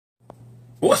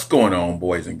What's going on,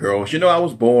 boys and girls? You know, I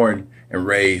was born and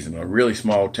raised in a really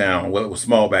small town. Well, it was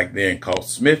small back then, called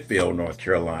Smithfield, North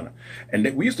Carolina. And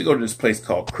we used to go to this place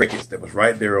called Cricket's that was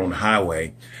right there on the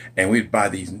highway. And we'd buy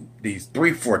these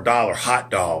 $3-4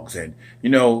 hot dogs. And, you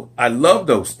know, I love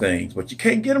those things, but you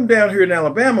can't get them down here in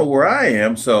Alabama where I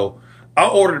am. So I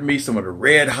ordered me some of the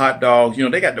red hot dogs. You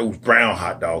know, they got those brown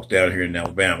hot dogs down here in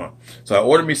Alabama. So I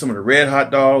ordered me some of the red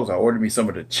hot dogs. I ordered me some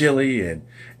of the chili,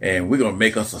 and we're going to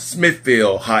make us a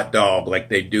Smithfield hot dog like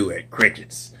they do at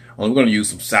Cricket's. Only we're going to use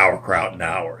some sauerkraut in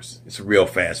ours. It's a real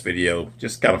fast video.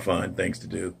 Just kind of fun things to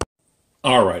do.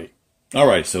 All right.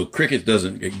 So Cricket's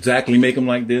doesn't exactly make them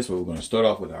like this, but we're going to start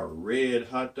off with our red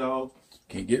hot dog.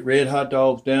 Can't get red hot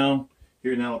dogs down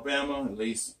here in Alabama. At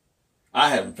least I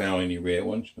haven't found any red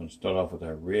ones. We're going to start off with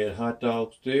our red hot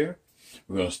dogs there.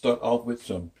 We're going to start off with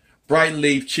some bright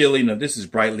leaf chili. Now, this is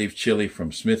bright leaf chili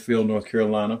from Smithfield, North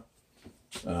Carolina.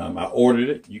 I ordered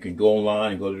it. You can go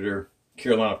online and go to their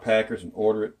Carolina Packers and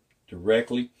order it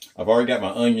directly. I've already got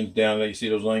my onions down there. You see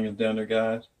those onions down there,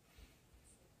 guys?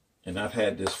 And I've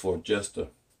had this for just a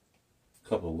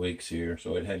couple of weeks here,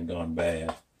 so it hadn't gone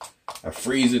bad. I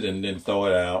freeze it and then throw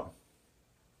it out.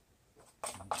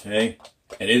 Okay?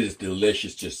 And it is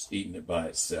delicious just eating it by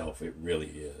itself. It really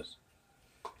is.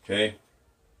 Okay?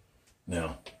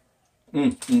 Now,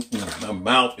 my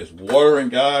mouth is watering,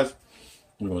 guys.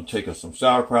 We're going to take us some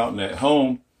sauerkraut, and at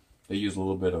home, they use a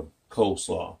little bit of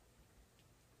coleslaw.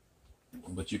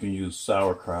 But you can use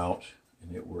sauerkraut,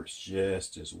 and it works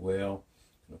just as well.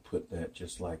 I'm going to put that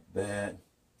just like that.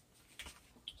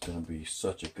 It's going to be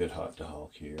such a good hot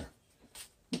dog here.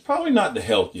 It's probably not the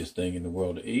healthiest thing in the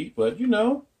world to eat, but you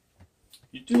know,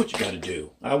 you do what you got to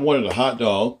do. I wanted a hot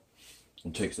dog. I'm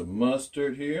going to take some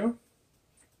mustard here.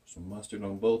 Some mustard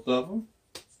on both of them.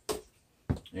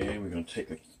 And we're going to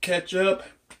take a ketchup.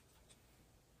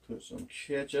 Put some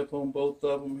ketchup on both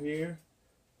of them here.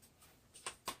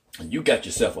 And you got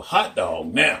yourself a hot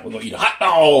dog. Now, we're going to eat a hot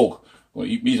dog. We're going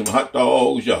to eat me some hot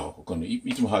dogs, y'all. We're going to eat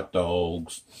me some hot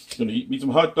dogs. We're going to eat me some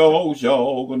hot dogs,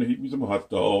 y'all. We're going to eat me some hot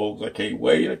dogs. I can't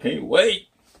wait. I can't wait.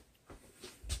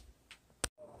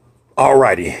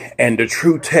 Alrighty. And the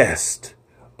true test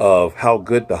of how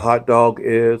good the hot dog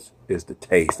is the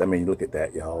taste. I mean, look at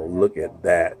that, y'all. Look at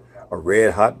that. A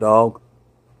red hot dog.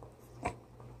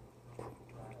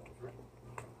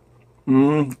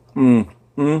 Good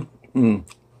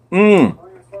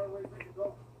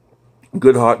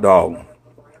hot dog.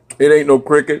 It ain't no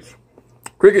Cricket's.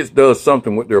 Cricket's does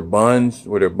something with their buns,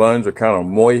 where their buns are kind of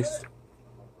moist.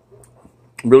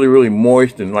 Really, really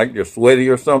moist and like they're sweaty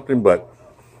or something. But,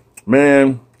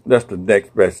 man, that's the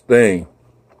next best thing.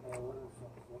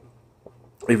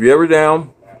 If you're ever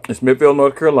down in Smithfield,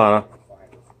 North Carolina,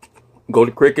 go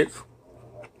to Cricket's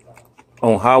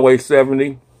on Highway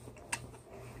 70.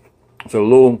 It's a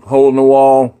little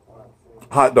hole-in-the-wall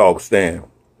hot dog stand.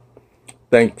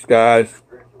 Thanks, guys.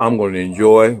 I'm going to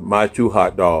enjoy my 2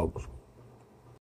 hot dogs.